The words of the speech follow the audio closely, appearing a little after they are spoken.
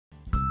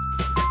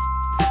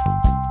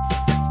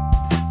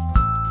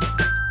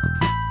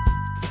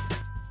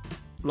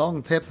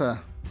Long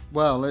pepper.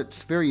 Well,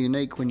 it's very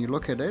unique when you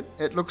look at it.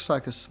 It looks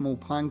like a small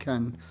pine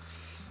cone.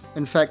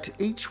 In fact,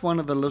 each one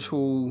of the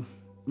little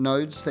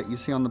nodes that you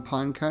see on the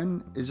pine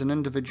cone is an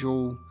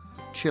individual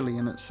chili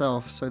in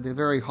itself, so they're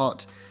very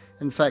hot.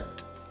 In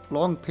fact,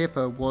 long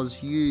pepper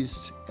was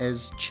used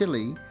as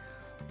chili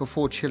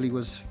before chili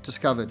was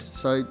discovered.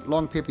 So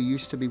long pepper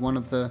used to be one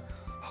of the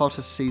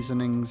hottest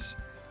seasonings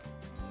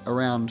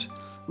around.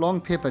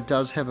 Long pepper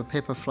does have a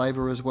pepper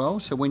flavor as well,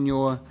 so when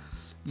you're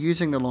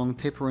using the long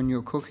pepper in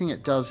your cooking,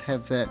 it does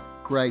have that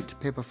great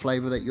pepper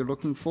flavor that you're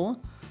looking for.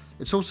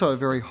 It's also a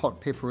very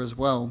hot pepper as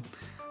well,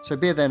 so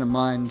bear that in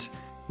mind.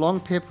 Long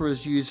pepper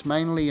is used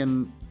mainly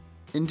in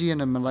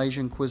Indian and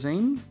Malaysian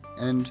cuisine,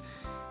 and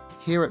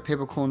here at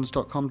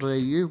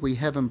peppercorns.com.au we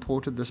have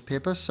imported this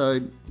pepper, so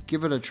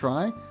give it a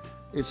try.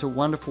 It's a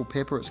wonderful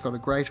pepper, it's got a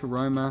great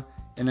aroma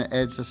and it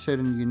adds a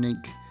certain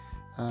unique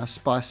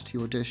spice to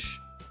your dish.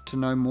 To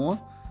know more,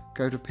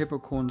 go to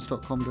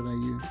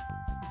peppercorns.com.au.